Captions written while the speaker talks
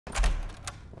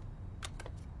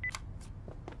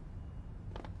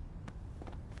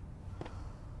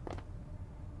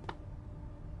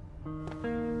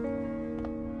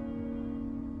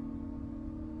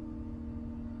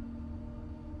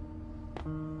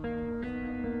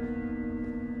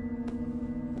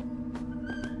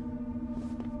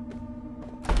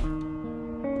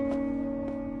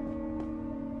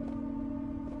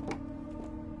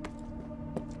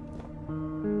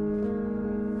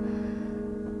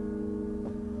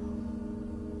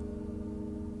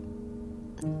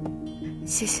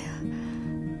谢谢。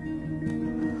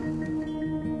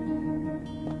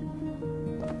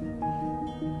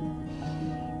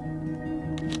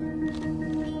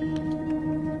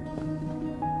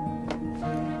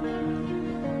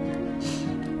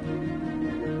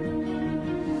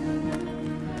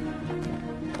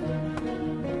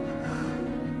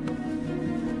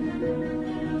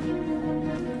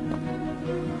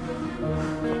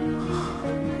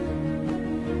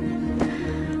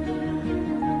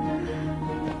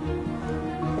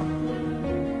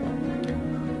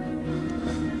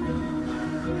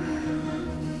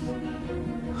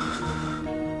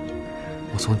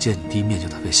从见你第一面就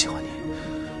特别喜欢你，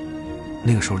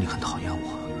那个时候你很讨厌我，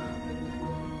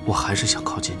我还是想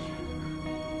靠近你，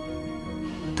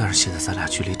但是现在咱俩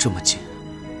距离这么近，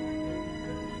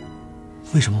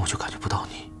为什么我就感觉不到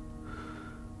你？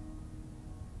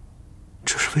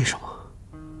这是为什么？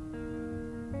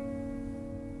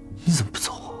你怎么不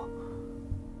走啊？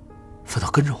反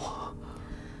倒跟着我？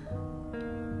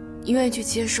你愿意去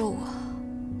接受我，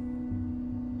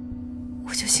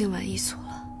我就心满意足了。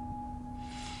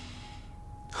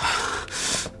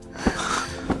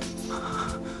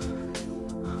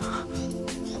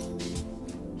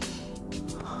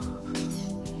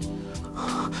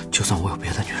就算我有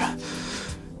别的女人，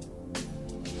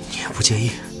你也不介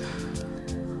意？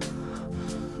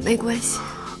没关系，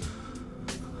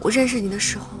我认识你的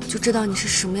时候就知道你是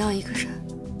什么样一个人，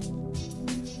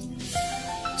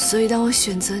所以当我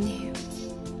选择你，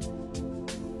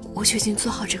我就已经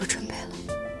做好这个准备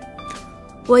了。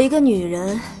我一个女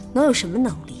人能有什么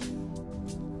能力？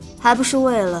还不是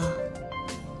为了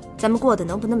咱们过得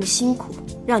能不那么辛苦，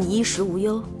让你衣食无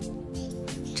忧。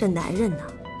这男人呢，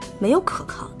没有可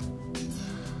靠的。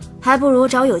还不如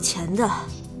找有钱的，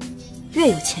越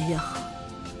有钱越好。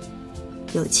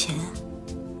有钱，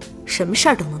什么事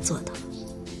儿都能做到。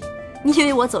你以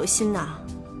为我走心呐？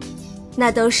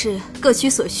那都是各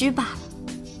取所需罢了。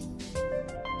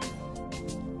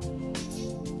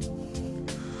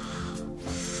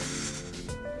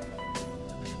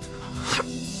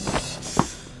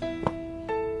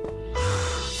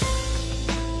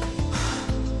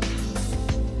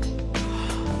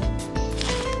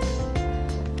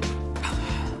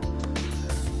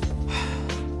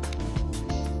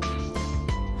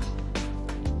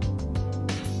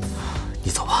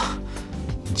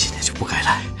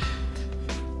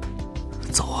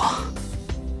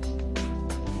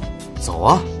走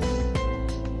啊！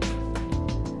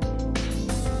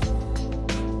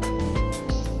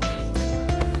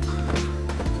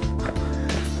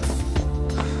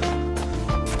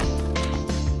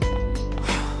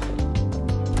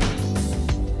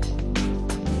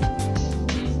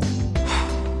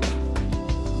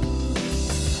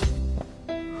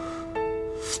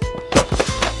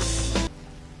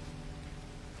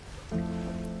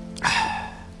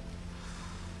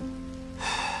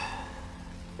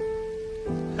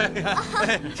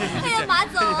哎呀，马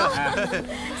总，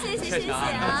谢谢谢谢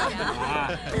啊！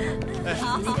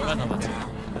好，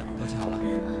都起好了。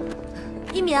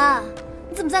一鸣，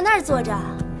你怎么在那儿坐着？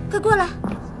快过来，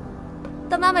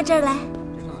到妈妈这儿来。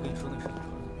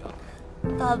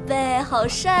宝贝，好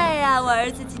帅呀，我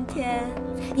儿子今天。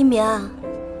一鸣，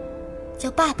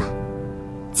叫爸爸，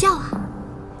叫啊！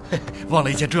忘了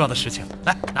一件重要的事情，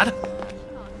来拿着。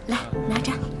来，拿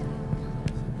着。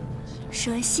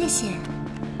说谢谢。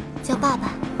叫爸爸。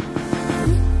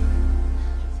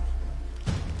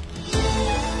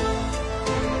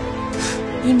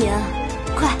一鸣，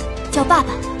快叫爸爸！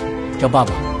叫爸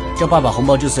爸，叫爸爸，红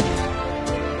包就是你的。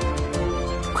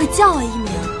快叫啊，一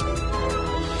鸣！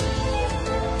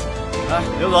哎，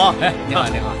刘总，哎，你好，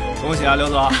你好，恭喜啊，刘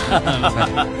总！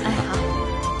哎，好。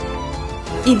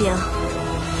一鸣，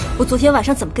我昨天晚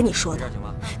上怎么跟你说的？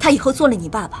他以后做了你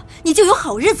爸爸，你就有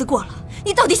好日子过了。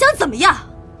你到底想怎么样？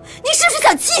你是不是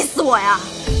想气死我呀？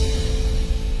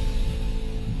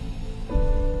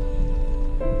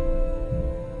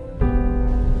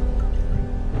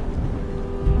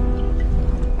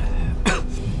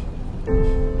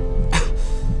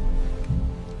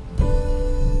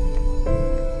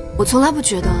我从来不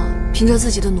觉得凭着自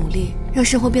己的努力让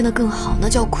生活变得更好那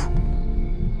叫苦，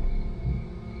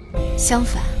相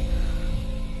反，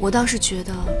我倒是觉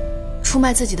得出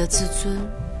卖自己的自尊，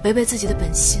违背自己的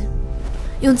本心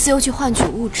用自由去换取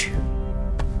物质，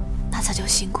那才叫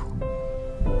辛苦。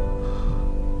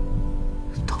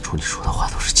当初你说的话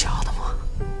都是假的。